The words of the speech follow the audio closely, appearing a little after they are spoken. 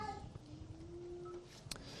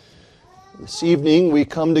This evening we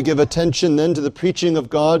come to give attention then to the preaching of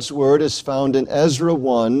God's Word as found in Ezra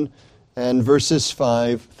 1 and verses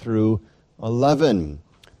 5 through 11.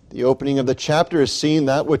 The opening of the chapter is seeing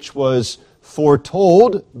that which was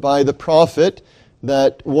foretold by the prophet,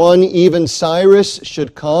 that one even Cyrus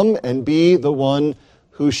should come and be the one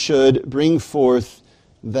who should bring forth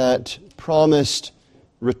that promised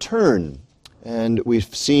return. And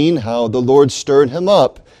we've seen how the Lord stirred him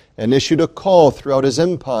up and issued a call throughout his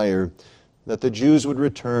empire that the Jews would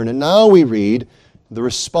return. And now we read the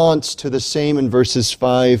response to the same in verses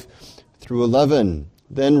 5 through 11.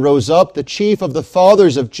 Then rose up the chief of the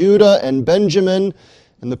fathers of Judah and Benjamin,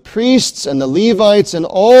 and the priests and the Levites, and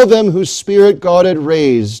all them whose spirit God had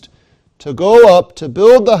raised, to go up to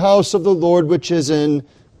build the house of the Lord which is in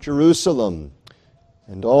Jerusalem.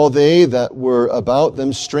 And all they that were about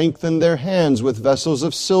them strengthened their hands with vessels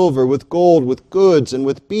of silver, with gold, with goods, and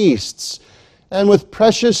with beasts, and with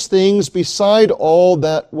precious things beside all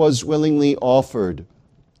that was willingly offered.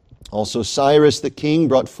 Also Cyrus the king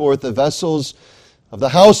brought forth the vessels of the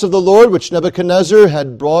house of the Lord, which Nebuchadnezzar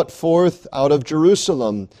had brought forth out of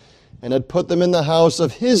Jerusalem, and had put them in the house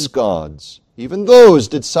of his gods. Even those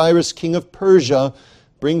did Cyrus king of Persia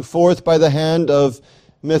bring forth by the hand of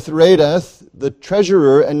Mithredath the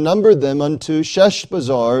treasurer, and numbered them unto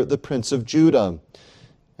Sheshbazzar the prince of Judah.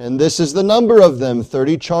 And this is the number of them,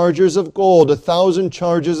 30 chargers of gold, 1,000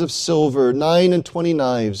 chargers of silver, 29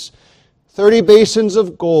 knives, 30 basins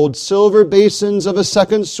of gold, silver basins of a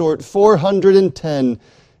second sort, 410,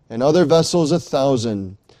 and other vessels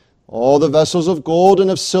 1,000. All the vessels of gold and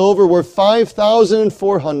of silver were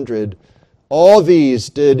 5,400. All these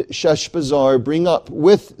did Sheshbazzar bring up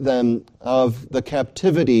with them of the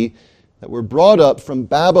captivity that were brought up from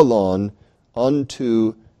Babylon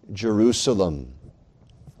unto Jerusalem.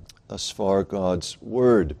 Thus far, God's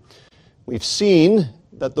Word. We've seen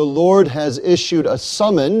that the Lord has issued a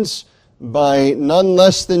summons by none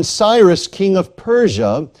less than Cyrus, king of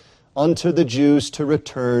Persia, unto the Jews to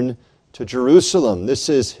return to Jerusalem. This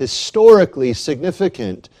is historically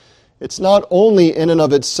significant. It's not only in and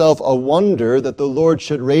of itself a wonder that the Lord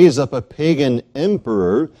should raise up a pagan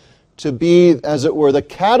emperor to be, as it were, the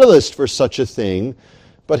catalyst for such a thing,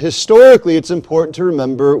 but historically it's important to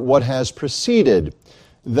remember what has preceded.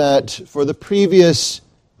 That for the previous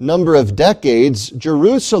number of decades,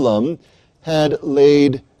 Jerusalem had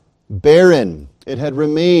laid barren. It had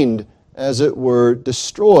remained, as it were,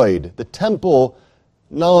 destroyed. The temple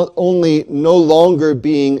not only no longer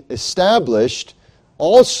being established,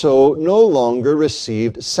 also no longer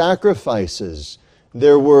received sacrifices.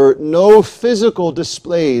 There were no physical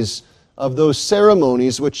displays of those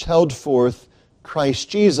ceremonies which held forth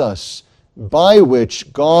Christ Jesus, by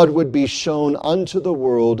which God would be shown unto the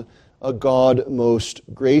world a God most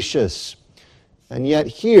gracious. And yet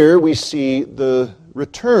here we see the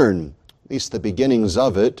return, at least the beginnings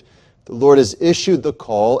of it. The Lord has issued the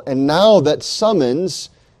call, and now that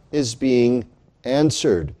summons is being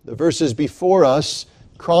answered. The verses before us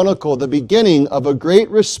chronicle the beginning of a great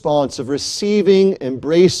response of receiving,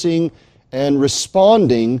 embracing, and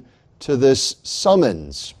responding to this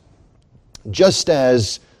summons. Just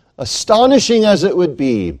as astonishing as it would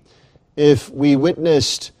be if we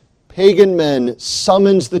witnessed pagan men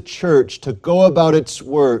summons the church to go about its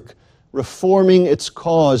work, reforming its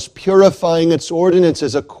cause, purifying its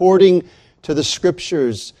ordinances according to the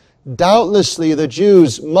Scriptures, doubtlessly the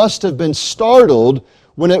Jews must have been startled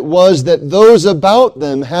when it was that those about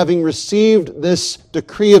them, having received this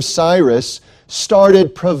decree of Cyrus,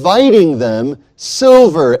 started providing them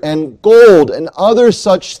silver and gold and other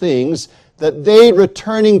such things, that they,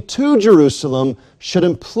 returning to Jerusalem, should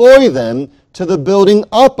employ them to the building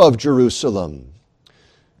up of Jerusalem.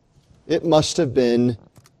 It must have been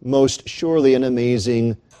most surely an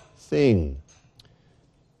amazing thing.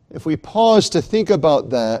 If we pause to think about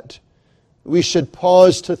that, we should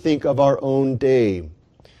pause to think of our own day.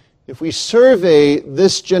 If we survey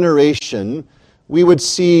this generation, we would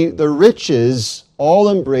see the riches all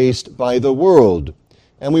embraced by the world,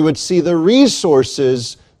 and we would see the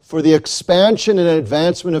resources for the expansion and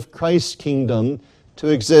advancement of Christ's kingdom to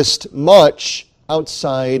exist much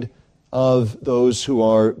outside of those who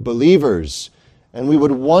are believers. And we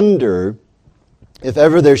would wonder if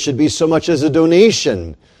ever there should be so much as a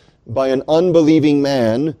donation by an unbelieving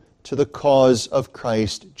man to the cause of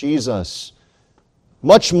Christ Jesus.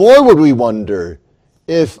 Much more would we wonder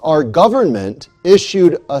if our government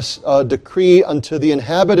issued a decree unto the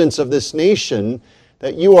inhabitants of this nation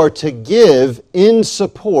that you are to give in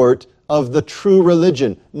support of the true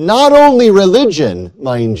religion. Not only religion,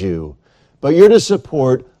 mind you, but you're to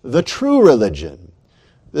support the true religion.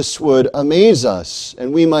 this would amaze us,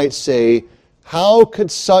 and we might say, how could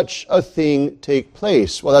such a thing take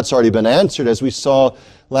place? Well, that's already been answered, as we saw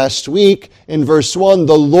last week in verse 1.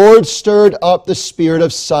 The Lord stirred up the spirit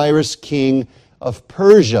of Cyrus, king of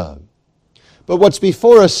Persia. But what's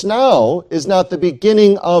before us now is not the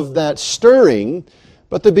beginning of that stirring,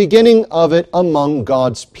 but the beginning of it among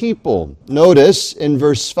God's people. Notice in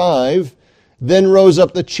verse 5, then rose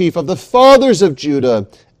up the chief of the fathers of Judah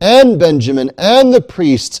and Benjamin and the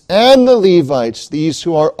priests and the Levites, these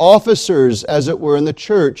who are officers, as it were, in the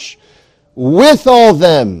church, with all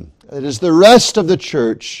them, that is the rest of the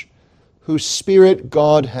church, whose spirit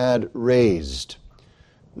God had raised.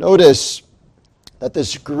 Notice that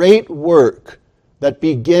this great work that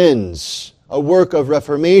begins, a work of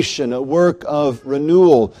reformation, a work of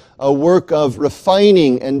renewal, a work of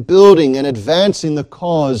refining and building and advancing the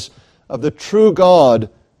cause of the true God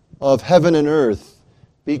of heaven and earth,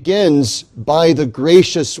 begins by the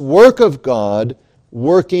gracious work of God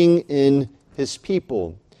working in His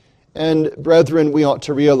people. And brethren, we ought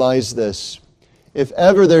to realize this. If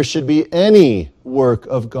ever there should be any work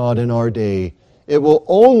of God in our day, it will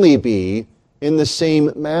only be in the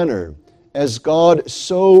same manner, as God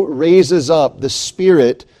so raises up the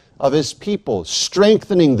spirit of His people,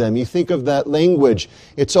 strengthening them. You think of that language.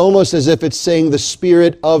 It's almost as if it's saying the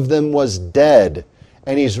spirit of them was dead,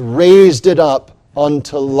 and He's raised it up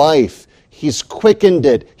unto life. He's quickened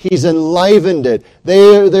it. He's enlivened it.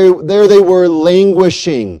 There they were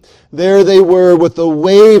languishing. There they were with the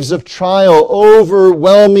waves of trial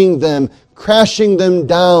overwhelming them, crashing them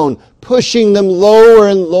down, pushing them lower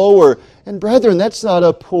and lower. And brethren, that's not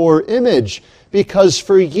a poor image, because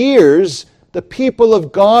for years the people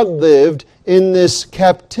of God lived in this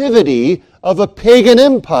captivity of a pagan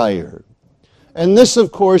empire. And this,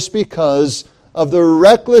 of course, because of the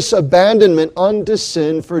reckless abandonment unto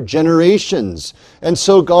sin for generations. And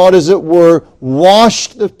so God, as it were,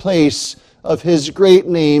 washed the place of His great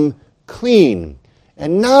name clean.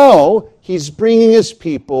 And now He's bringing His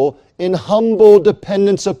people in humble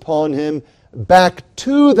dependence upon Him back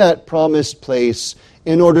to that promised place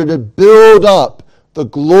in order to build up the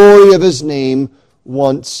glory of His name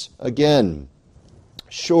once again.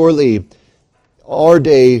 Surely our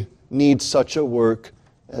day needs such a work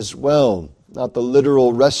as well. Not the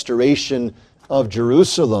literal restoration of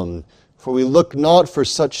Jerusalem, for we look not for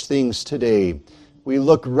such things today. We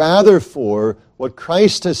look rather for what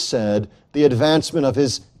Christ has said, the advancement of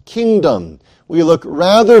His kingdom. We look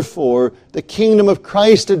rather for the kingdom of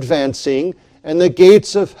Christ advancing and the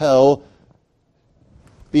gates of hell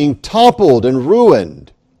being toppled and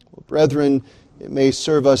ruined. Well, brethren, it may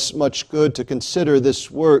serve us much good to consider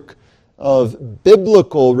this work of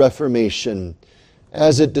biblical reformation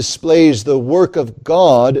as it displays the work of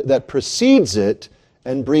God that precedes it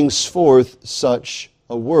and brings forth such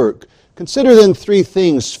a work. Consider then three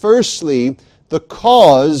things. Firstly, the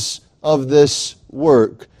cause of this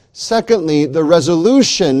work. Secondly, the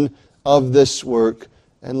resolution of this work.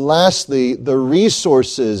 And lastly, the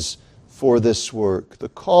resources for this work. The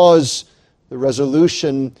cause, the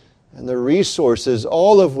resolution, and the resources,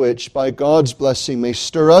 all of which, by God's blessing, may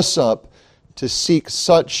stir us up to seek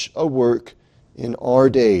such a work in our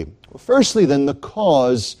day. Well, firstly, then, the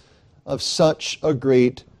cause of such a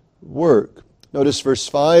great work. Notice verse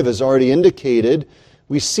 5, as already indicated,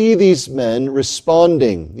 we see these men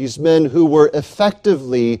responding, these men who were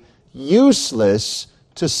effectively useless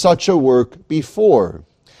to such a work before.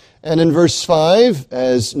 And in verse 5,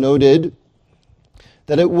 as noted,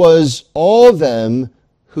 that it was all them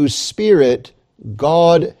whose spirit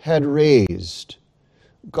God had raised.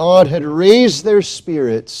 God had raised their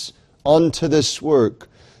spirits unto this work.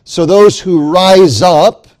 So those who rise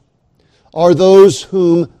up are those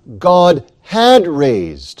whom God had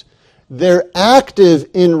raised. They're active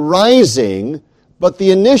in rising, but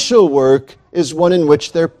the initial work is one in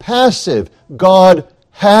which they're passive. God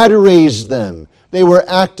had raised them. They were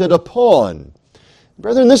acted upon.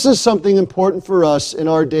 Brethren, this is something important for us in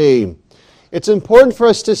our day. It's important for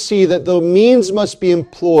us to see that though means must be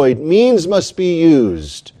employed, means must be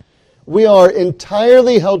used, we are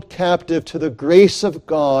entirely held captive to the grace of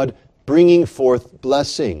God bringing forth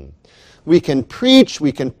blessing. We can preach,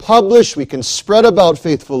 we can publish, we can spread about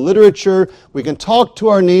faithful literature, we can talk to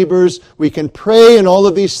our neighbors, we can pray and all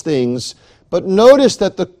of these things. But notice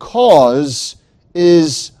that the cause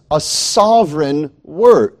is a sovereign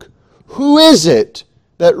work. Who is it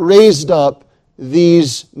that raised up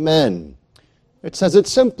these men? It says it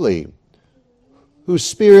simply, whose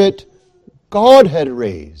spirit God had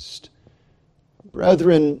raised.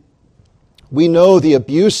 Brethren, we know the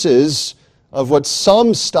abuses of what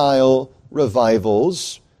some style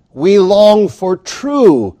revivals, We long for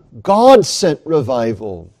true, God-sent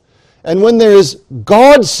revival. And when there is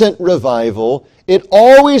God-sent revival, it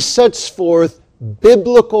always sets forth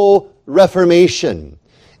biblical reformation.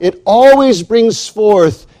 It always brings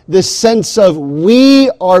forth this sense of we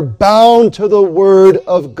are bound to the Word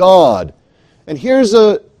of God. And here's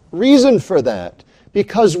a reason for that.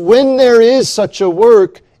 Because when there is such a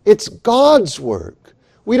work, it's God's work.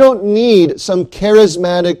 We don't need some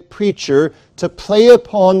charismatic preacher to play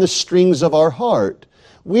upon the strings of our heart.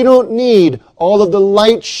 We don't need all of the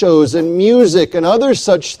light shows and music and other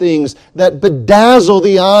such things that bedazzle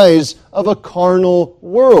the eyes of a carnal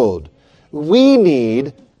world. We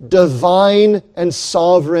need divine and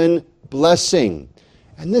sovereign blessing.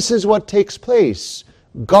 And this is what takes place.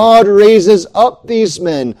 God raises up these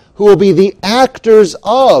men who will be the actors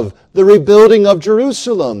of the rebuilding of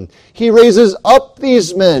Jerusalem. He raises up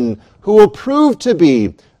these men who will prove to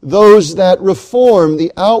be those that reform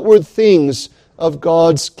the outward things of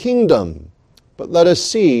God's kingdom. But let us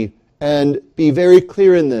see and be very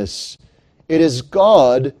clear in this. It is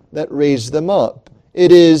God that raised them up.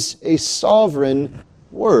 It is a sovereign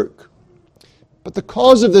work. But the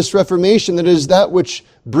cause of this reformation, that is that which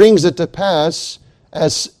brings it to pass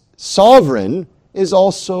as sovereign, is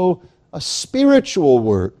also a spiritual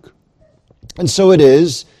work. And so it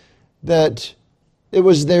is that it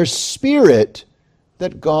was their spirit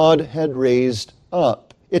that God had raised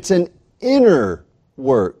up. It's an inner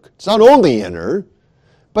work. It's not only inner,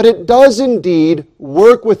 but it does indeed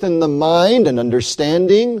work within the mind and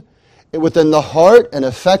understanding, within the heart and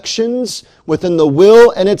affections, within the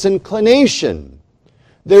will and its inclination.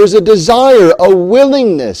 There's a desire, a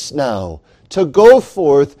willingness now to go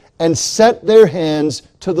forth and set their hands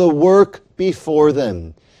to the work before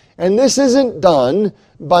them. And this isn't done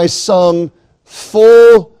by some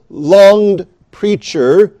full-lunged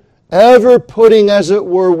preacher ever putting, as it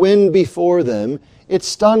were, wind before them.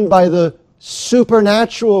 It's done by the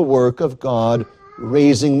supernatural work of God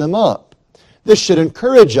raising them up. This should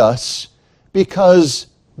encourage us because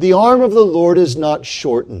the arm of the Lord is not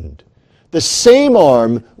shortened. The same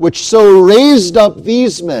arm which so raised up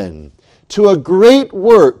these men to a great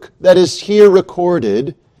work that is here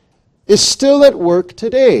recorded is still at work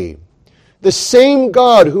today. The same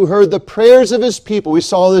God who heard the prayers of His people, we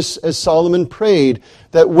saw this as Solomon prayed,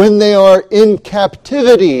 that when they are in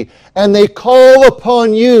captivity and they call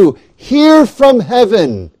upon you, hear from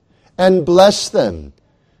heaven and bless them.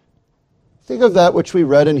 Think of that which we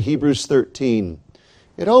read in Hebrews 13.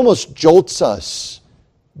 It almost jolts us,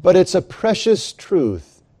 but it's a precious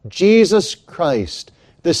truth. Jesus Christ,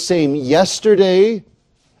 the same yesterday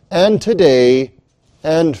and today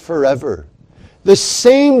and forever. The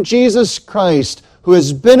same Jesus Christ who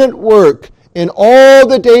has been at work in all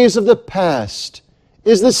the days of the past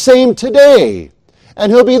is the same today,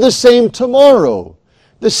 and He'll be the same tomorrow.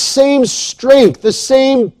 The same strength, the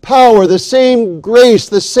same power, the same grace,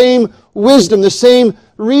 the same wisdom, the same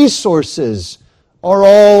resources are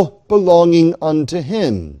all belonging unto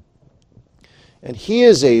Him. And He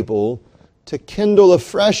is able to kindle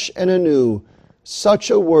afresh and anew such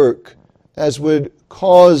a work as would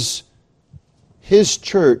cause His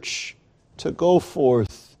church to go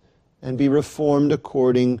forth and be reformed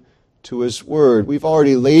according to His Word. We've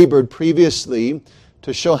already labored previously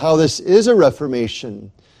to show how this is a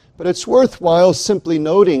reformation, but it's worthwhile simply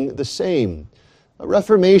noting the same. A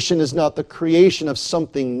reformation is not the creation of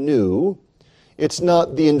something new. It's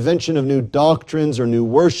not the invention of new doctrines or new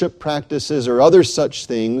worship practices or other such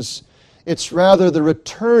things. It's rather the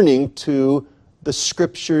returning to the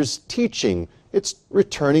Scripture's teaching. It's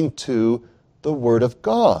returning to the Word of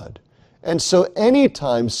God. And so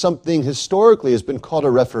anytime something historically has been called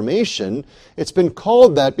a reformation, it's been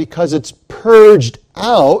called that because it's purged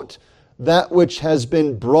out that which has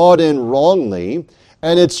been brought in wrongly,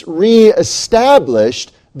 and it's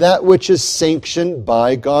reestablished that which is sanctioned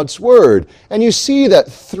by God's Word. And you see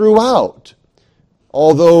that throughout.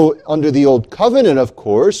 Although under the Old Covenant, of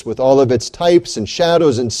course, with all of its types and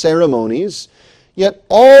shadows and ceremonies, yet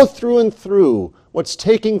all through and through, what's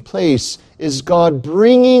taking place is God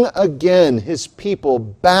bringing again His people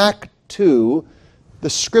back to the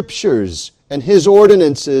Scriptures and His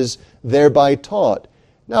ordinances thereby taught.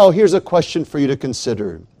 Now, here's a question for you to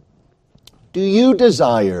consider. Do you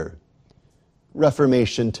desire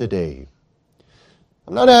reformation today?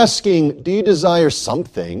 I'm not asking, do you desire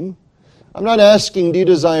something? I'm not asking, do you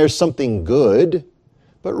desire something good?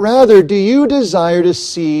 But rather, do you desire to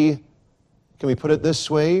see, can we put it this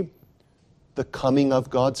way, the coming of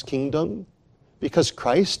God's kingdom? Because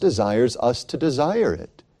Christ desires us to desire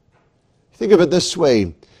it. Think of it this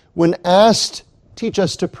way. When asked, teach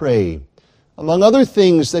us to pray, Among other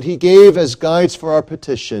things that he gave as guides for our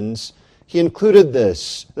petitions, he included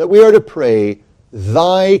this, that we are to pray,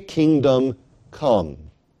 "Thy kingdom come."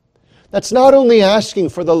 That's not only asking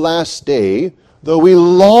for the last day, though we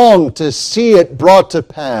long to see it brought to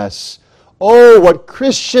pass. Oh, what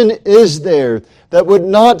Christian is there that would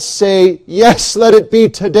not say, "Yes, let it be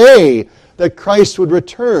today that Christ would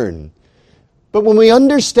return." But when we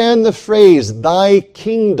understand the phrase, "Thy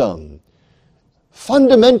kingdom,"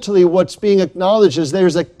 fundamentally what's being acknowledged is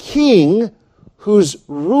there's a king whose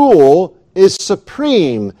rule is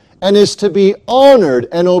supreme and is to be honored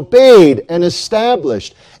and obeyed and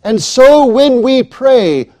established. And so when we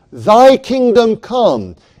pray, "Thy kingdom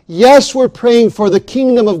come," yes, we're praying for the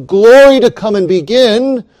kingdom of glory to come and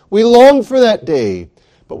begin. We long for that day.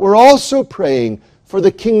 But we're also praying for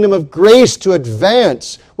the kingdom of grace to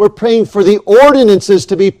advance. We're praying for the ordinances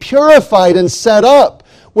to be purified and set up.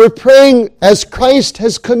 We're praying, as Christ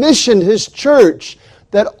has commissioned His church,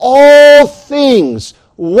 that all things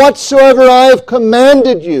whatsoever I have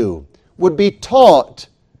commanded you would be taught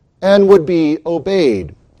and would be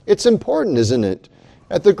obeyed. It's important, isn't it?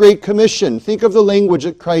 At the Great Commission, think of the language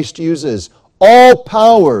that Christ uses. All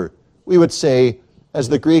power, we would say, as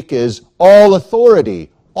the Greek is, all authority.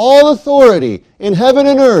 All authority in heaven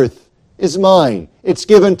and earth is mine. It's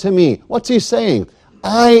given to me. What's he saying?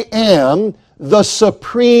 I am the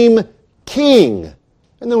supreme king.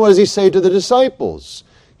 And then what does he say to the disciples?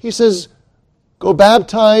 He says, go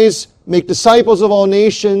baptize, make disciples of all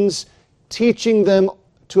nations, teaching them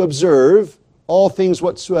to observe all things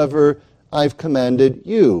whatsoever I've commanded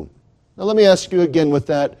you. Now let me ask you again with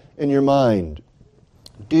that in your mind.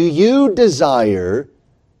 Do you desire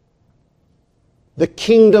the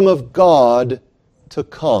kingdom of God to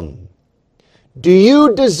come? Do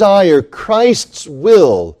you desire Christ's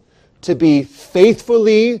will to be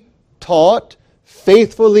faithfully taught,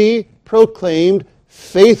 faithfully proclaimed,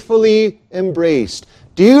 faithfully embraced?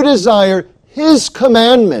 Do you desire His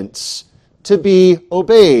commandments to be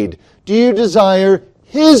obeyed? Do you desire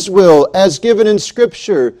His will, as given in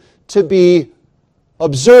Scripture, to be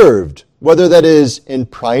observed, whether that is in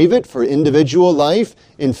private for individual life,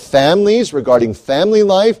 in families regarding family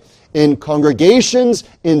life, in congregations,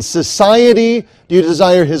 in society? Do you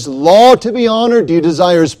desire His law to be honored? Do you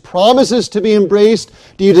desire His promises to be embraced?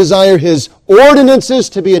 Do you desire His ordinances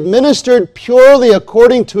to be administered purely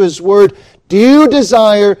according to His word? Do you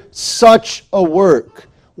desire such a work?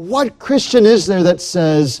 What Christian is there that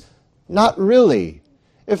says, not really?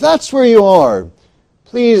 If that's where you are,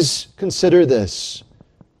 please consider this.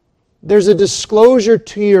 There's a disclosure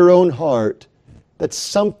to your own heart that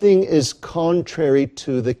something is contrary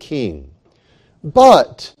to the King.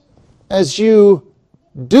 But as you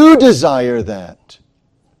do desire that,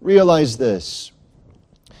 realize this.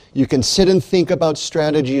 You can sit and think about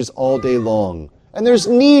strategies all day long. And there's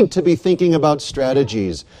need to be thinking about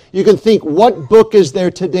strategies. You can think, what book is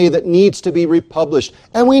there today that needs to be republished?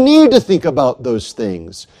 And we need to think about those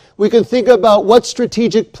things. We can think about what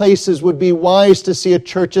strategic places would be wise to see a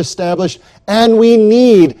church established, and we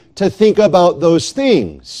need to think about those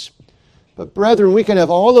things. But brethren, we can have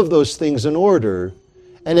all of those things in order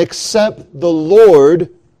and accept the Lord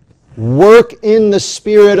work in the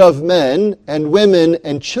spirit of men and women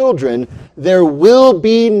and children. There will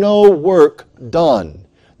be no work done.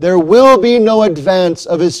 There will be no advance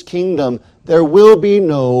of His kingdom. There will be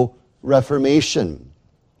no reformation.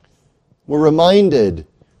 We're reminded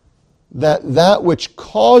that that which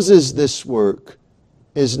causes this work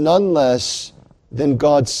is none less than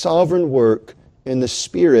God's sovereign work in the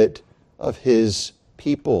spirit of His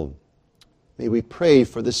people. May we pray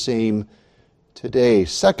for the same today.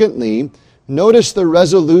 Secondly, notice the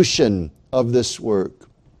resolution of this work.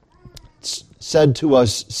 It's said to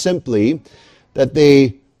us simply that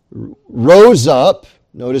they rose up,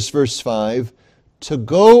 notice verse 5, to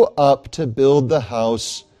go up to build the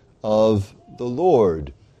house of the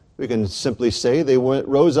Lord. We can simply say they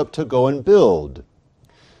rose up to go and build.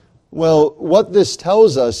 Well, what this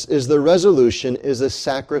tells us is the resolution is a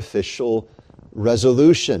sacrificial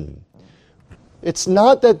resolution. It's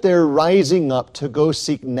not that they're rising up to go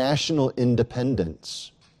seek national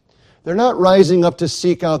independence. They're not rising up to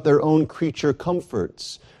seek out their own creature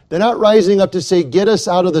comforts. They're not rising up to say, get us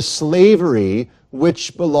out of the slavery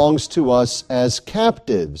which belongs to us as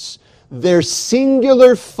captives. Their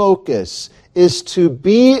singular focus is to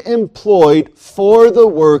be employed for the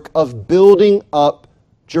work of building up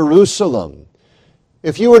Jerusalem.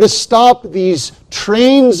 If you were to stop these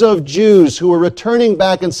trains of Jews who were returning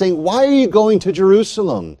back and saying, why are you going to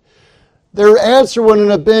Jerusalem? Their answer wouldn't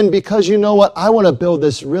have been, because you know what, I want to build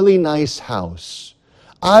this really nice house.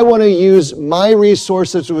 I want to use my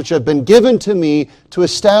resources which have been given to me to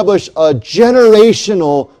establish a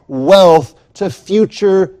generational wealth to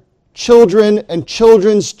future children and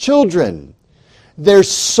children's children. Their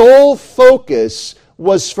sole focus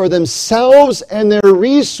was for themselves and their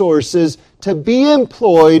resources to be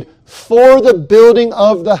employed for the building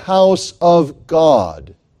of the house of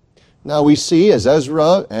God. Now we see as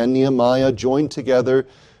Ezra and Nehemiah joined together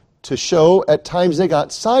to show at times they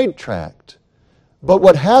got sidetracked. But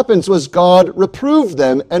what happens was God reproved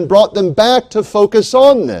them and brought them back to focus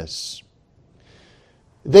on this.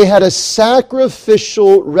 They had a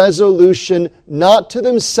sacrificial resolution, not to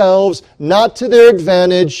themselves, not to their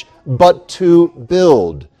advantage, but to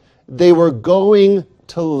build. They were going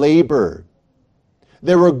to labor.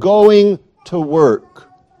 They were going to work.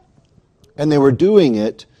 And they were doing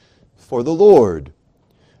it for the Lord.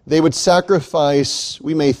 They would sacrifice,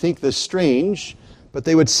 we may think this strange, but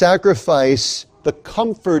they would sacrifice the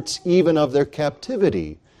comforts even of their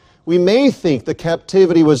captivity. We may think the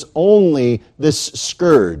captivity was only this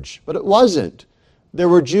scourge, but it wasn't. There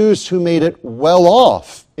were Jews who made it well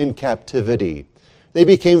off in captivity. They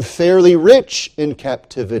became fairly rich in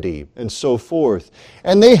captivity, and so forth.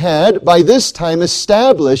 And they had, by this time,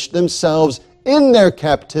 established themselves in their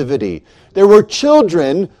captivity. There were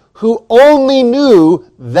children who only knew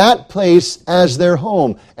that place as their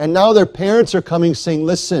home. And now their parents are coming saying,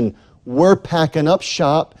 listen, we're packing up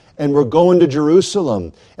shop and we're going to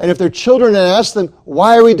Jerusalem. And if their children had asked them,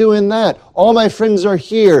 why are we doing that? All my friends are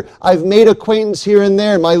here. I've made acquaintance here and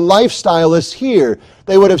there. My lifestyle is here.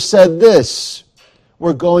 They would have said this,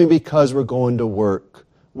 we're going because we're going to work.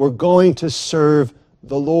 We're going to serve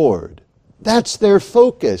the Lord. That's their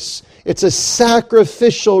focus. It's a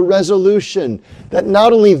sacrificial resolution that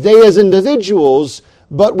not only they as individuals,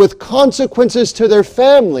 but with consequences to their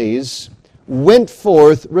families, went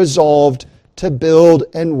forth resolved to build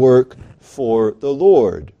and work for the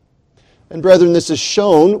Lord. And brethren, this is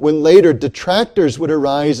shown when later detractors would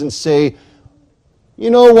arise and say, you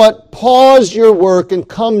know what, pause your work and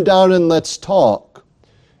come down and let's talk.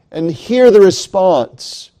 And hear the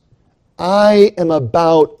response, I am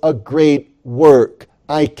about a great work.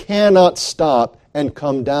 I cannot stop and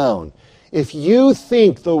come down. If you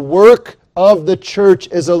think the work of the church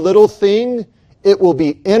is a little thing, it will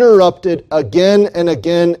be interrupted again and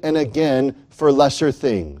again and again for lesser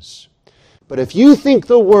things. But if you think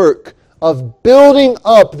the work of building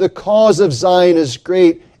up the cause of Zion is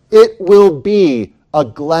great, it will be a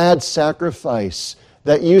glad sacrifice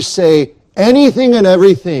that you say anything and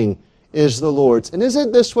everything is the Lord's. And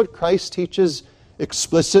isn't this what Christ teaches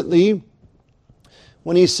explicitly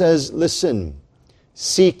when he says, listen,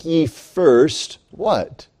 seek ye first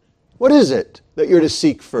what? What is it that you're to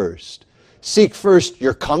seek first? Seek first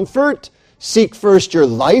your comfort? Seek first your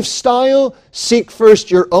lifestyle? Seek first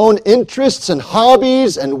your own interests and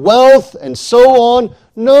hobbies and wealth and so on?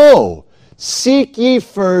 No. Seek ye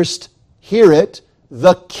first, hear it,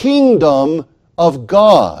 the kingdom of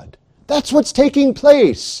God. That's what's taking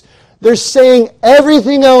place. They're saying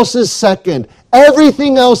everything else is second.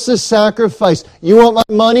 Everything else is sacrifice. You want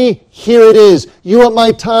my money? Here it is. You want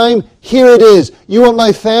my time? Here it is. You want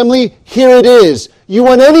my family? Here it is. You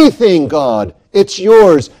want anything, God? It's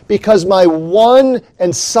yours, because my one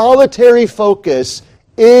and solitary focus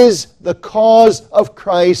is the cause of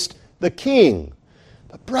Christ the King.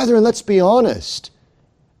 But brethren, let's be honest.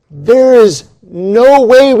 There is no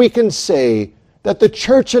way we can say that the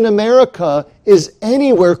church in America is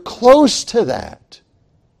anywhere close to that.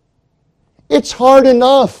 It's hard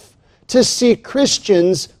enough to see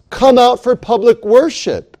Christians come out for public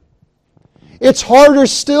worship. It's harder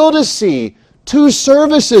still to see 2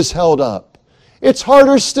 services held up. It's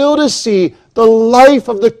harder still to see the life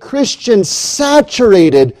of the Christian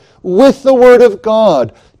saturated with the Word of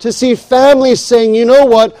God. To see families saying, you know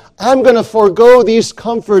what, I'm going to forego these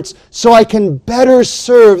comforts so I can better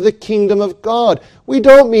serve the kingdom of God. We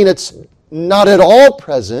don't mean it's not at all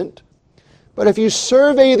present. But if you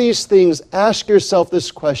survey these things, ask yourself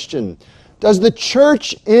this question. Does the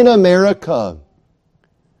church in America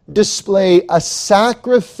display a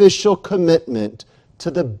sacrificial commitment to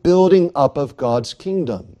the building up of God's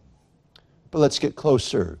kingdom? But let's get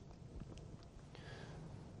closer.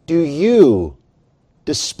 Do you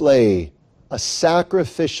display a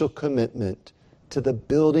sacrificial commitment to the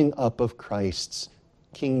building up of Christ's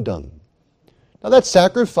kingdom? Now that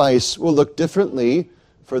sacrifice will look differently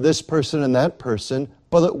for this person and that person,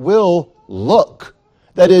 but it will look.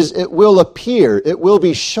 That is, it will appear, it will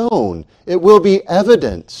be shown, it will be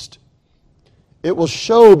evidenced. It will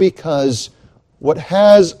show because what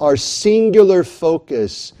has our singular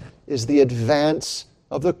focus is the advance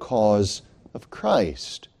of the cause of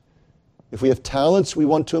Christ. If we have talents, we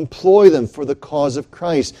want to employ them for the cause of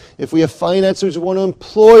Christ. If we have finances, we want to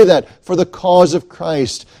employ that for the cause of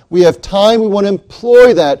Christ. We have time, we want to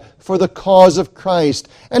employ that for the cause of Christ.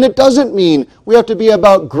 And it doesn't mean we have to be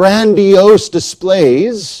about grandiose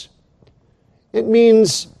displays. It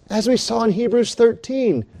means, as we saw in Hebrews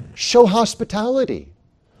 13, show hospitality.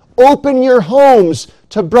 Open your homes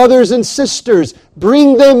to brothers and sisters.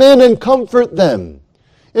 Bring them in and comfort them.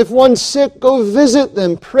 If one's sick, go visit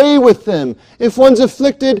them, pray with them. If one's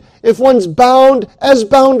afflicted, if one's bound, as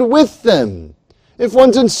bound with them. If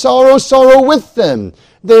one's in sorrow, sorrow with them.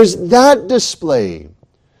 There's that display,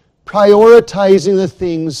 prioritizing the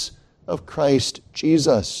things of Christ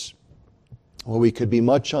Jesus. Well, we could be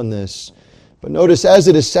much on this, but notice as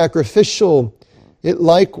it is sacrificial, it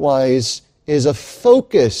likewise is a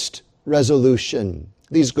focused resolution.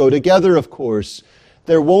 These go together, of course.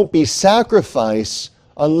 There won't be sacrifice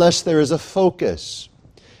unless there is a focus.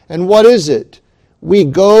 And what is it? We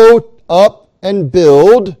go up and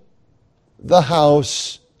build the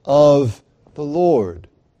house of the Lord.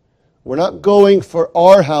 We're not going for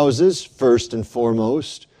our houses, first and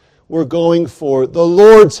foremost. We're going for the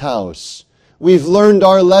Lord's house. We've learned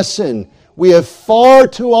our lesson. We have far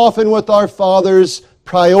too often with our fathers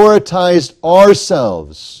prioritized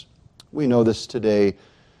ourselves. We know this today.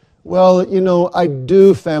 Well, I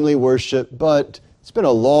do family worship, but it's been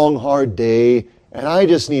a long, hard day, and I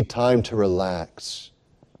just need time to relax.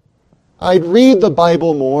 I'd read the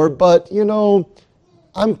Bible more, but,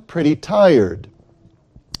 I'm pretty tired.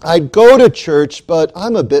 I'd go to church, but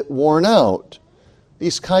I'm a bit worn out.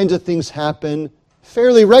 These kinds of things happen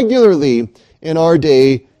fairly regularly in our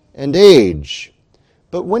day and age.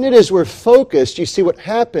 But when it is we're focused, you see what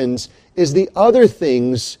happens is the other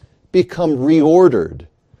things become reordered.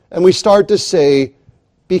 And we start to say,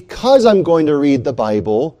 because I'm going to read the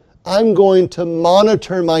Bible, I'm going to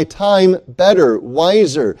monitor my time better,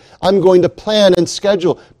 wiser. I'm going to plan and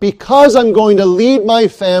schedule. Because I'm going to lead my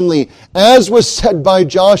family, as was said by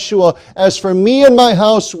Joshua, as for me and my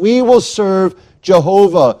house, we will serve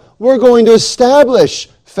Jehovah. We're going to establish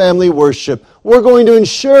family worship. We're going to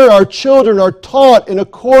ensure our children are taught in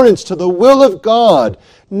accordance to the will of God,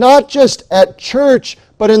 not just at church,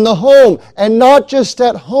 but in the home, and not just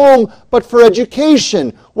at home, but for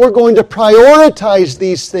education. We're going to prioritize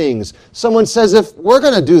these things. Someone says, if we're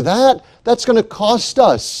going to do that, that's going to cost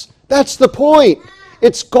us. That's the point.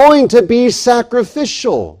 It's going to be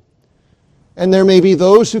sacrificial. And there may be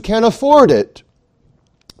those who can't afford it.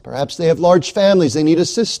 Perhaps they have large families, they need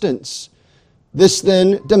assistance. This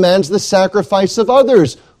then demands the sacrifice of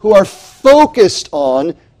others who are focused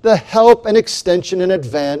on the help and extension and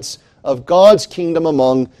advance of God's kingdom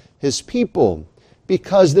among His people,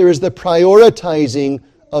 because there is the prioritizing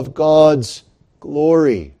of God's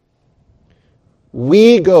glory.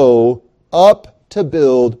 We go up to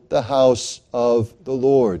build the house of the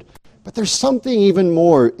Lord. But there's something even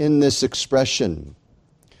more in this expression.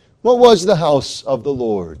 What was the house of the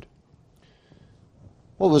Lord?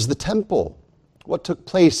 What was the temple? What took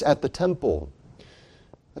place at the temple?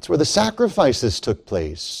 That's where the sacrifices took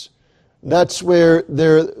place. That's where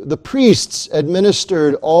the priests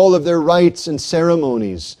administered all of their rites and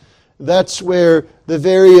ceremonies. That's where the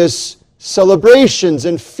various celebrations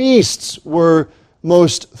and feasts were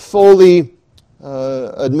most fully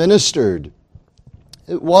administered.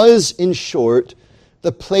 It was, in short,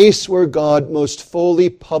 the place where God most fully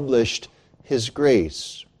published His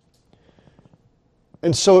grace.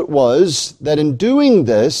 And so it was that in doing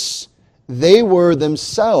this, they were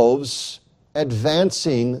themselves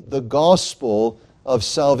advancing the gospel of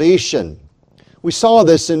salvation. We saw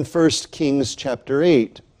this in 1 Kings chapter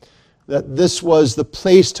 8, that this was the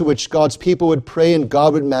place to which God's people would pray and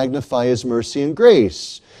God would magnify His mercy and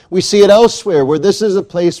grace. We see it elsewhere, where this is a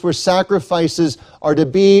place where sacrifices are to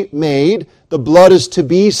be made, the blood is to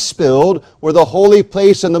be spilled, where the holy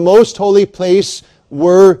place and the most holy place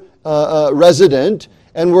were resident,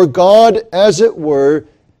 and where God, as it were,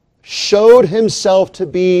 showed Himself to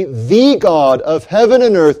be the God of heaven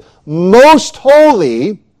and earth, most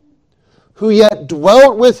holy, who yet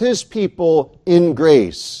dwelt with His people in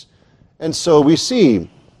grace. And so we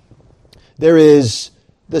see there is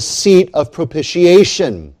the seat of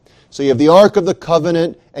propitiation. So you have the Ark of the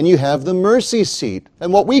Covenant and you have the mercy seat.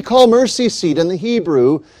 And what we call mercy seat in the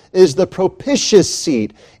Hebrew is the propitious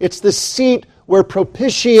seat. It's the seat where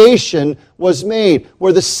propitiation was made,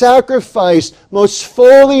 where the sacrifice most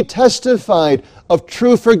fully testified of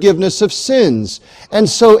true forgiveness of sins. And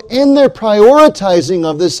so in their prioritizing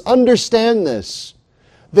of this, understand this,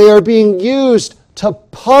 they are being used to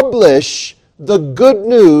publish the good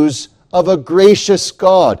news of a gracious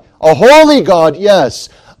God. A holy God, yes.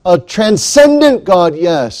 A transcendent God,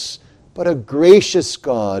 yes. But a gracious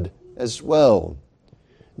God as well.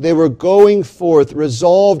 They were going forth,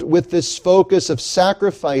 resolved with this focus of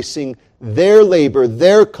sacrificing their labor,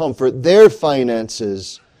 their comfort, their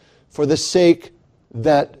finances, for the sake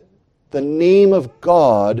that the name of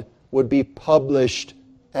God would be published,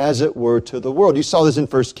 as it were, to the world. You saw this in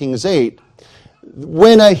 1 Kings 8.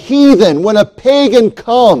 When a heathen, when a pagan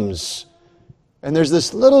comes, and there's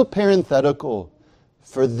this little parenthetical,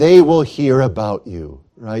 for they will hear about you,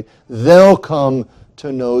 right? They'll come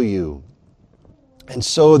to know you. And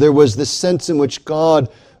so there was this sense in which God,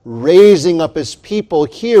 raising up His people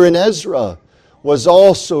here in Ezra, was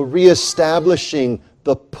also reestablishing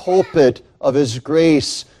the pulpit of His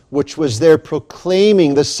grace, which was there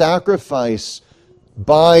proclaiming the sacrifice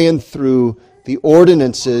by and through the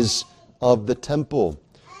ordinances of the temple.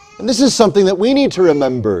 And this is something that we need to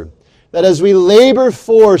remember, that as we labor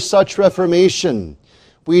for such reformation,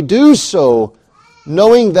 we do so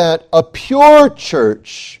knowing that a pure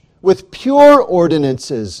church with pure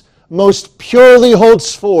ordinances most purely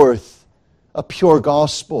holds forth a pure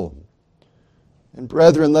gospel. And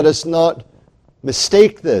brethren, let us not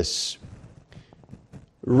mistake this.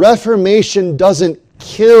 Reformation doesn't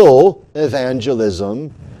kill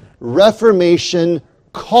evangelism. Reformation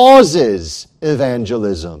causes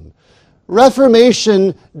evangelism.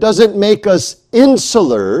 Reformation doesn't make us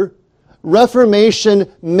insular. Reformation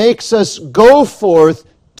makes us go forth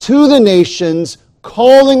to the nations,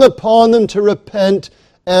 calling upon them to repent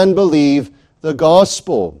and believe the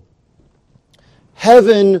gospel.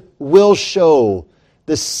 Heaven will show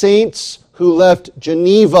the saints who left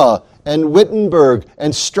Geneva and Wittenberg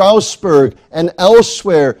and Strasbourg and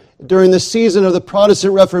elsewhere during the season of the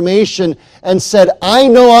Protestant Reformation and said, I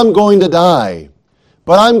know I'm going to die,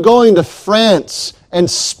 but I'm going to France and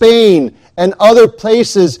Spain and other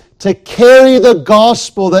places to carry the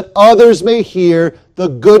gospel that others may hear the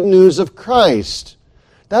good news of Christ.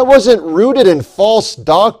 That wasn't rooted in false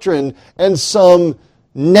doctrine and some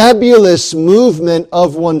nebulous movement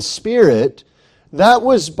of one spirit. That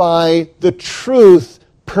was by the truth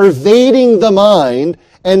pervading the mind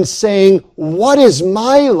and saying, what is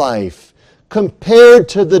my life compared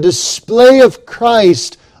to the display of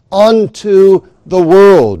Christ unto the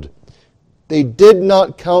world? They did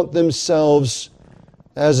not count themselves,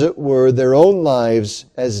 as it were, their own lives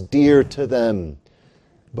as dear to them,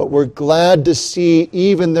 but were glad to see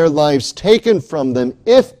even their lives taken from them,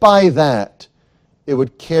 if by that it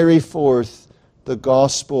would carry forth the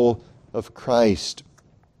gospel of Christ.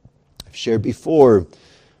 I've shared before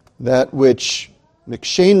that which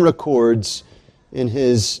McShane records in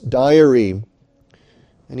his diary,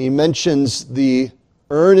 and he mentions the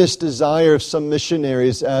earnest desire of some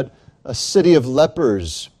missionaries at a city of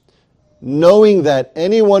lepers, knowing that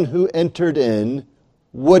anyone who entered in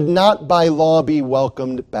would not by law be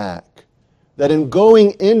welcomed back. That in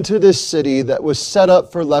going into this city that was set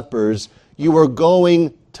up for lepers, you were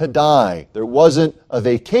going to die. There wasn't a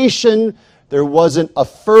vacation, there wasn't a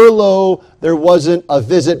furlough, there wasn't a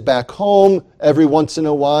visit back home every once in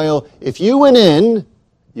a while. If you went in,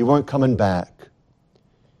 you weren't coming back.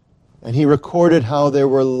 And he recorded how there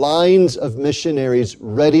were lines of missionaries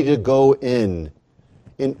ready to go in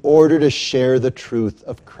order to share the truth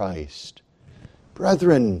of Christ.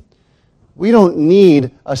 Brethren, we don't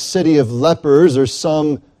need a city of lepers or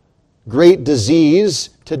some great disease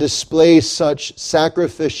to display such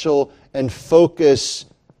sacrificial and focused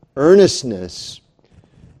earnestness.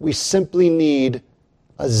 We simply need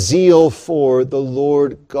a zeal for the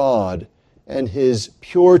Lord God and His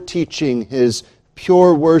pure teaching, His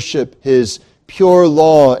pure worship, His pure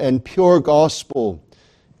law and pure gospel,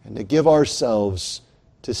 and to give ourselves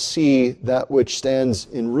to see that which stands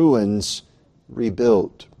in ruins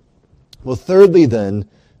rebuilt. Well, thirdly then,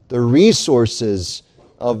 the resources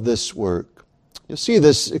of this work. You'll see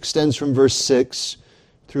this extends from verse 6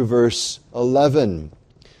 through verse 11.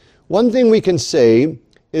 One thing we can say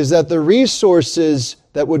is that the resources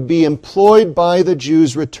that would be employed by the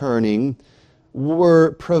Jews returning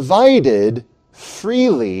were provided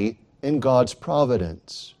freely in God's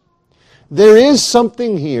providence. There is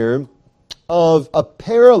something here of a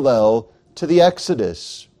parallel to the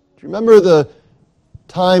Exodus. Do you remember the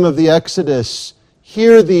time of the Exodus?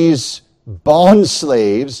 Here these bond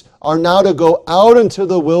slaves are now to go out into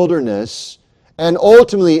the wilderness and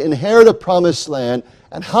ultimately inherit a promised land.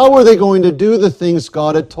 And how were they going to do the things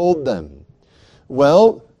God had told them?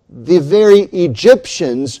 Well, the very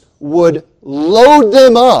Egyptians would load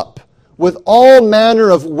them up with all manner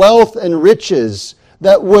of wealth and riches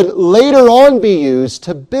that would later on be used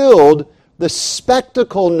to build the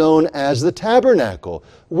spectacle known as the tabernacle.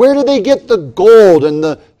 Where do they get the gold and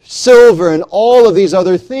the silver and all of these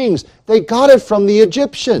other things? They got it from the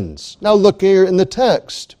Egyptians. Now look here in the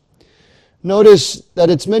text. Notice that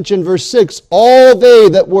it's mentioned, verse 6, all they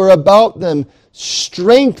that were about them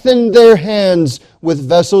strengthened their hands with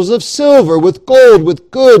vessels of silver, with gold, with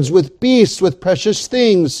goods, with beasts, with precious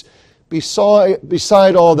things,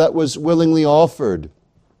 beside all that was willingly offered.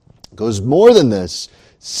 It goes more than this.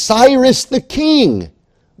 Cyrus the king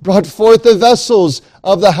brought forth the vessels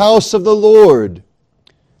of the house of the Lord,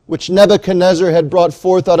 which Nebuchadnezzar had brought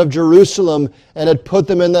forth out of Jerusalem, and had put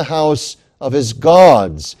them in the house of his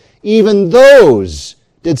gods. Even those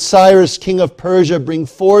did Cyrus king of Persia bring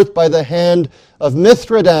forth by the hand of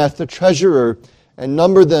Mithridath the treasurer, and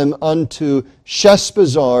number them unto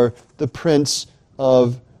Sheshbazzar the prince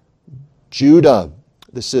of Judah.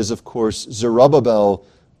 This is, of course, Zerubbabel,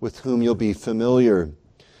 with whom you'll be familiar.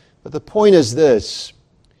 But the point is this: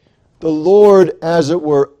 the Lord, as it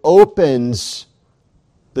were, opens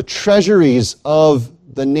the treasuries of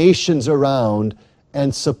the nations around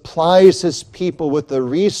and supplies his people with the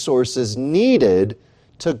resources needed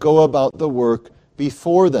to go about the work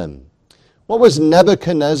before them. What was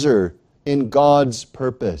Nebuchadnezzar in God's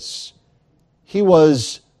purpose? He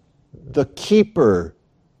was the keeper,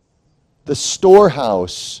 the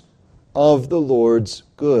storehouse of the Lord's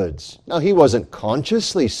goods. Now, he wasn't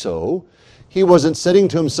consciously so. He wasn't sitting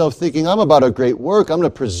to himself thinking, I'm about a great work, I'm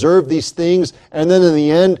going to preserve these things, and then in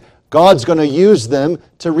the end, God's going to use them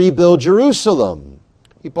to rebuild Jerusalem.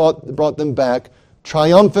 He brought them back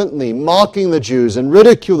triumphantly, mocking the Jews and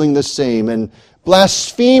ridiculing the same and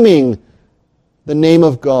blaspheming the name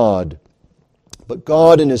of God. But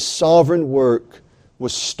God, in his sovereign work,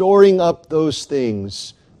 was storing up those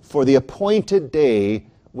things for the appointed day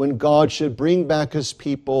when God should bring back his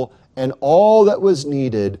people, and all that was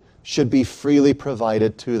needed should be freely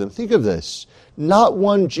provided to them. Think of this. Not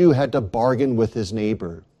one Jew had to bargain with his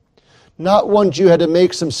neighbor. Not one Jew had to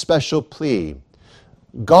make some special plea.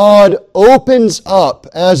 God opens up,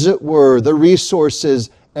 as it were, the resources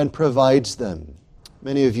and provides them.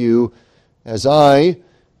 Many of you, as I,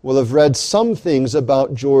 will have read some things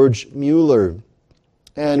about George Mueller,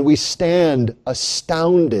 and we stand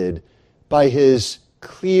astounded by his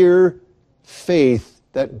clear faith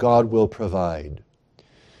that God will provide.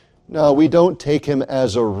 Now, we don't take him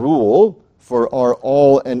as a rule for our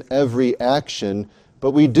all and every action,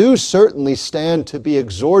 but we do certainly stand to be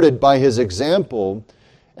exhorted by his example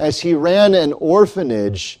as he ran an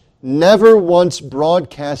orphanage, never once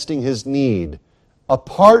broadcasting his need,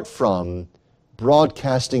 apart from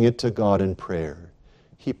broadcasting it to God in prayer.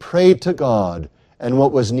 He prayed to God, and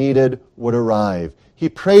what was needed would arrive. He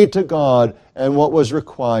prayed to God, and what was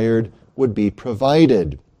required would be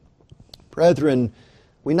provided. Brethren,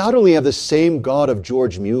 we not only have the same God of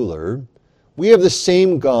George Mueller, we have the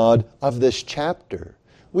same God of this chapter.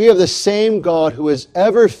 We have the same God who is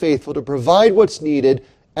ever faithful to provide what's needed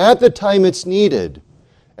at the time it's needed.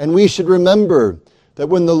 And we should remember that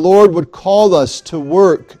when the Lord would call us to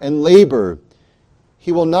work and labor,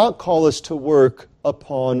 he will not call us to work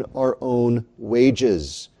upon our own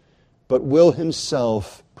wages, but will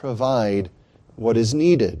himself provide what is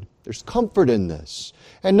needed. There's comfort in this.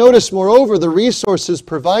 And notice, moreover, the resources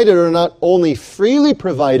provided are not only freely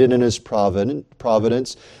provided in his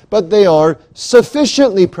providence, but they are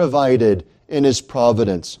sufficiently provided in his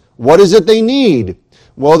providence. What is it they need?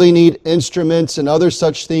 Well, they need instruments and other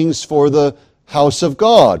such things for the house of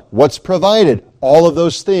God. What's provided? All of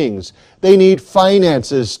those things. They need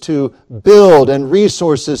finances to build and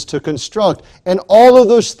resources to construct. And all of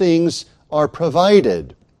those things are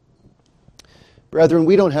provided. Brethren,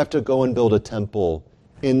 we don't have to go and build a temple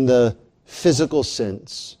in the physical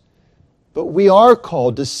sense, but we are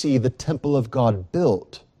called to see the temple of God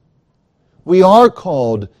built. We are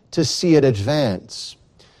called to see it advance.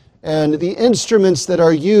 And the instruments that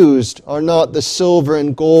are used are not the silver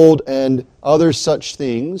and gold and other such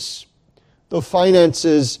things. Though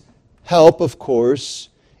finances help, of course,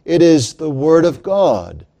 it is the Word of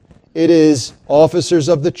God. It is officers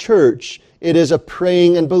of the church. It is a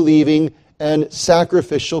praying and believing and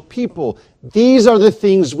sacrificial people. These are the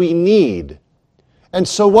things we need. And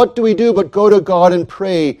so what do we do but go to God and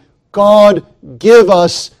pray, God, give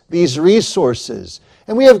us these resources.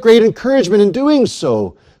 And we have great encouragement in doing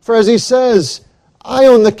so. For as he says, I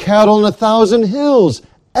own the cattle on 1,000 hills.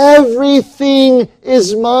 Everything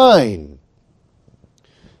is mine.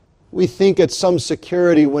 We think it's some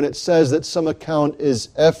security when it says that some account is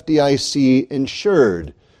FDIC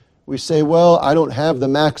insured. We say, well, I don't have the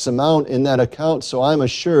max amount in that account, so I'm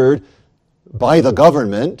assured by the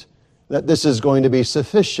government that this is going to be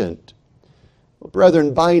sufficient. Well,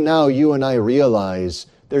 brethren, by now you and I realize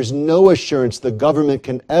there's no assurance the government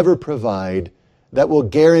can ever provide that will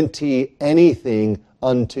guarantee anything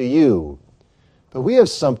unto you. But we have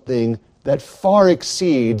something that far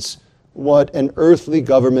exceeds what an earthly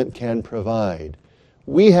government can provide.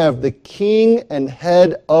 We have the King and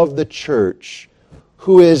head of the church,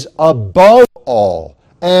 who is above all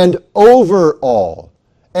and over all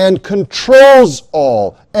and controls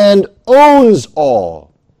all and owns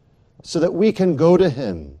all, so that we can go to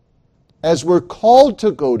him, as we're called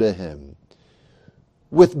to go to him,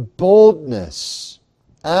 with boldness,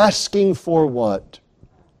 asking for what?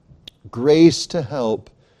 Grace to help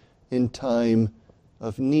in time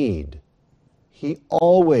of need. He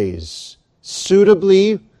always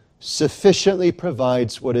suitably, sufficiently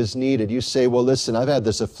provides what is needed. You say, well, listen, I've had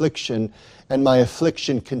this affliction, and my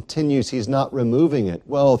affliction continues. He's not removing it.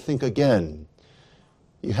 Well, think again.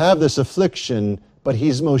 You have this affliction, but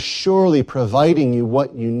he's most surely providing you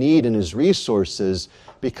what you need in his resources,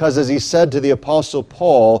 because as he said to the Apostle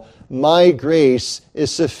Paul, my grace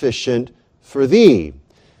is sufficient for thee.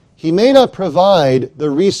 He may not provide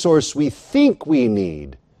the resource we think we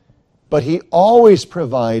need, but he always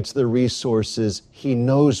provides the resources he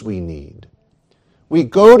knows we need. We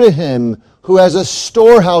go to him who has a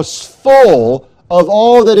storehouse full of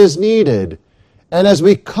all that is needed. And as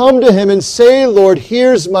we come to him and say, Lord,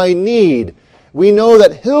 here's my need, we know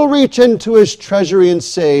that he'll reach into his treasury and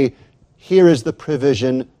say, here is the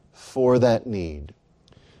provision for that need.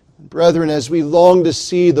 Brethren, as we long to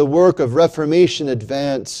see the work of Reformation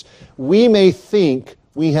advance, we may think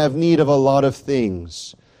we have need of a lot of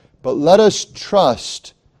things, but let us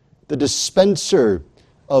trust the dispenser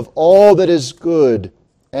of all that is good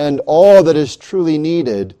and all that is truly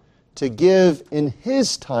needed to give in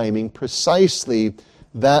his timing precisely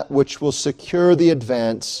that which will secure the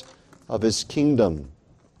advance of his kingdom.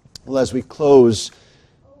 Well, as we close,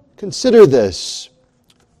 consider this.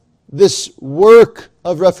 This work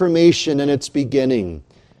of Reformation and its beginning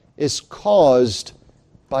is caused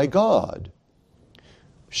by God.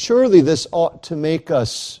 Surely this ought to make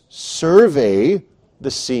us survey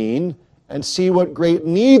the scene and see what great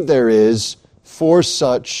need there is for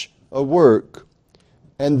such a work,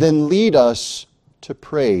 and then lead us to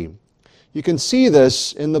pray. You can see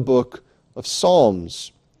this in the book of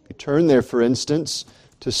Psalms. You turn there, for instance,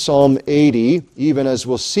 to Psalm 80, even as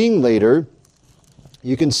we'll sing later.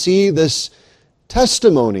 You can see this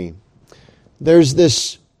testimony. There's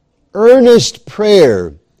this earnest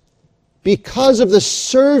prayer because of the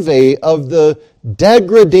survey of the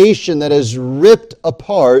degradation that has ripped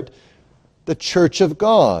apart the church of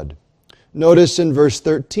God. Notice in verse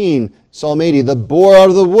 13, Psalm 80, the boar out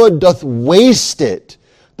of the wood doth waste it.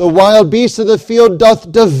 The wild beast of the field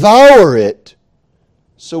doth devour it.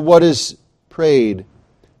 So what is prayed?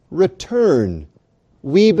 Return,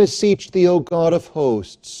 we beseech thee, O God of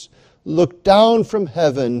hosts. Look down from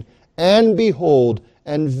heaven and behold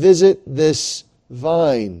and visit this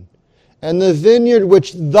vine and the vineyard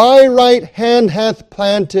which thy right hand hath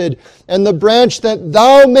planted, and the branch that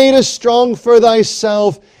thou madest strong for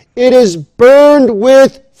thyself. It is burned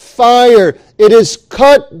with fire. It is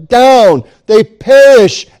cut down. They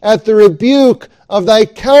perish at the rebuke of thy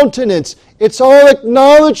countenance. It's all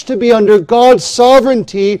acknowledged to be under God's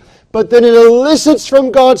sovereignty, but then it elicits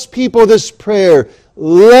from God's people this prayer: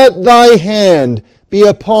 let thy hand be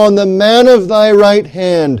upon the man of thy right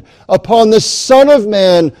hand, upon the Son of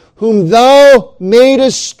Man, whom thou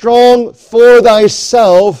madest strong for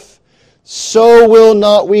thyself, so will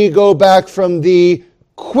not we go back from thee.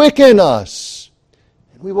 Quicken us,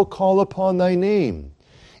 and we will call upon thy name.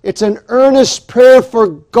 It's an earnest prayer for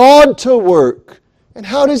God to work. And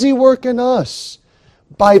how does he work in us?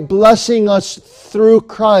 By blessing us through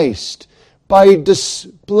Christ, by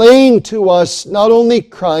displaying to us not only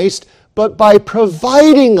Christ, but by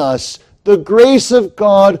providing us the grace of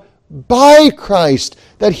God by Christ,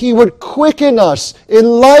 that he would quicken us,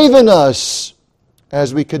 enliven us,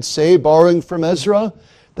 as we could say, borrowing from Ezra,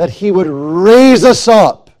 that he would raise us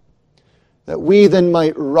up, that we then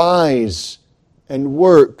might rise and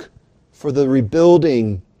work for the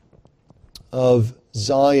rebuilding of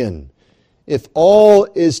Zion. If all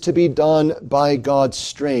is to be done by God's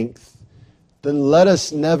strength, then let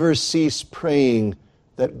us never cease praying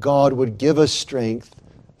that God would give us strength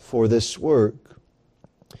for this work.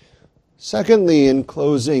 Secondly, in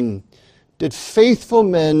closing, did faithful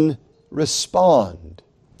men respond?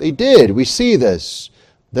 They did. We see this.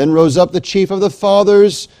 Then rose up the chief of the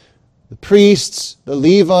fathers, the priests, the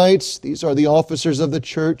Levites, these are the officers of the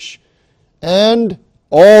church, and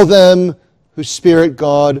all them whose spirit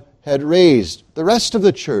God had raised. The rest of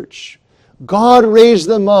the church. God raised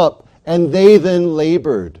them up and they then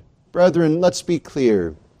labored. Brethren, let's be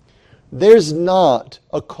clear. There's not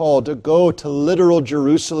a call to go to literal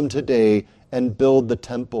Jerusalem today and build the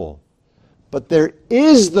temple. But there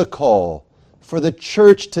is the call for the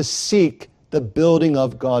church to seek the building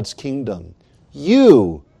of God's kingdom.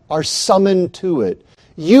 You are summoned to it.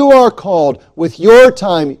 You are called with your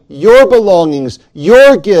time, your belongings,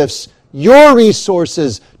 your gifts, your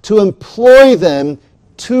resources to employ them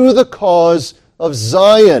to the cause of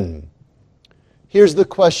Zion. Here's the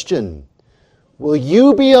question. Will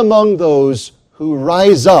you be among those who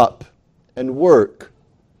rise up and work?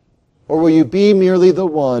 Or will you be merely the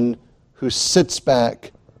one who sits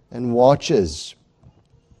back and watches?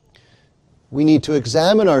 We need to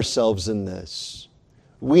examine ourselves in this.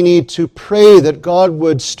 We need to pray that God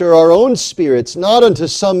would stir our own spirits, not unto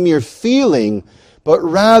some mere feeling, but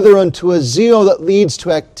rather unto a zeal that leads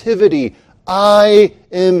to activity. I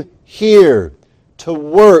am here to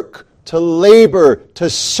work, to labor, to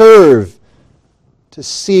serve, to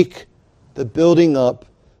seek the building up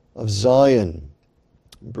of Zion.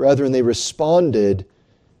 Brethren, they responded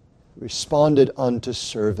unto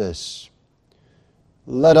service.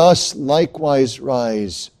 Let us likewise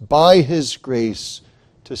rise by His grace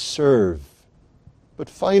to serve. But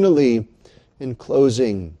finally, in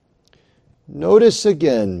closing, notice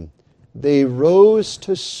again, they rose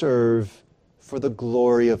to serve for the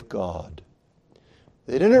glory of God.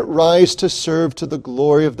 They didn't rise to serve to the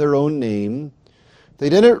glory of their own name. They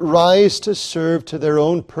didn't rise to serve to their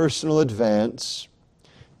own personal advance.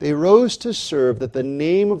 They rose to serve that the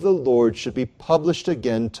name of the Lord should be published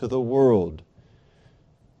again to the world.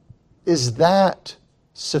 Is that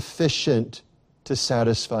sufficient to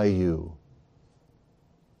satisfy you?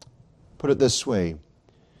 Put it this way.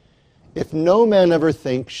 If no man ever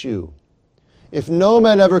thanks you, if no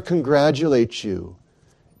man ever congratulates you,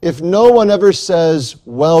 if no one ever says,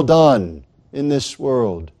 well done in this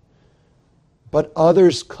world, but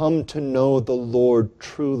others come to know the Lord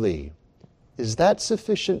truly, is that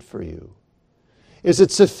sufficient for you? Is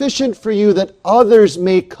it sufficient for you that others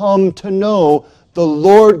may come to know the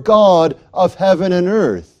Lord God of heaven and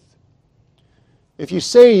earth? If you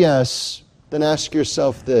say yes, then ask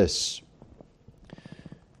yourself this.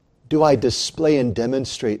 Do I display and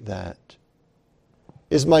demonstrate that?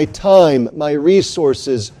 Is my time, my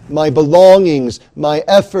resources, my belongings, my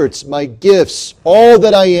efforts, my gifts, all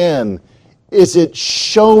that I am, is it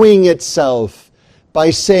showing itself by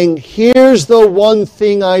saying, here's the one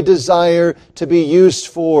thing I desire to be used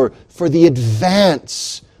for the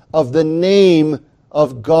advance of the name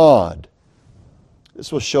of God?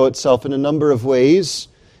 This will show itself in a number of ways.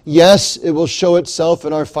 Yes, it will show itself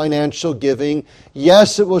in our financial giving.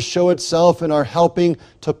 Yes, it will show itself in our helping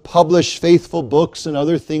to publish faithful books and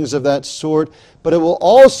other things of that sort. But it will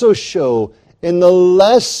also show in the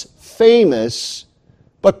less famous,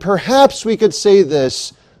 but perhaps we could say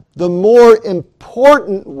this, the more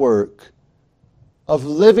important work of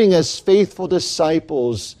living as faithful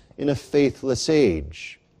disciples in a faithless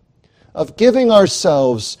age, of giving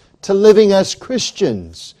ourselves to living as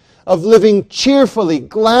Christians, of living cheerfully,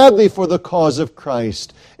 gladly for the cause of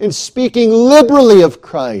Christ, in speaking liberally of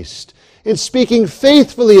Christ, in speaking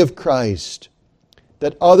faithfully of Christ,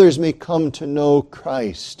 that others may come to know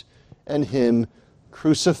Christ and Him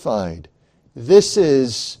crucified. This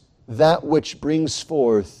is that which brings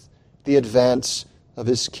forth the advance of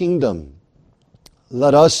His kingdom.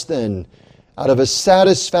 Let us then, out of a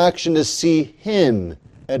satisfaction to see Him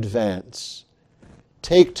advance,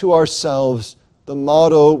 take to ourselves the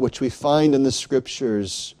motto which we find in the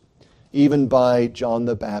Scriptures, even by John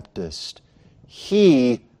the Baptist.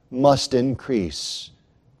 He must increase,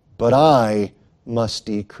 but I must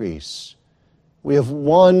decrease. We have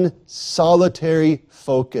one solitary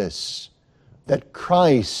focus, that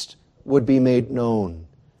Christ would be made known.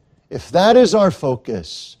 If that is our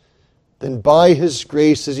focus, then by His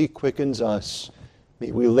grace as He quickens us,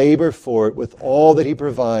 may we labor for it with all that He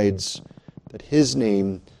provides, that His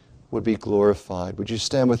name would be glorified. Would you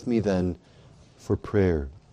stand with me then for prayer?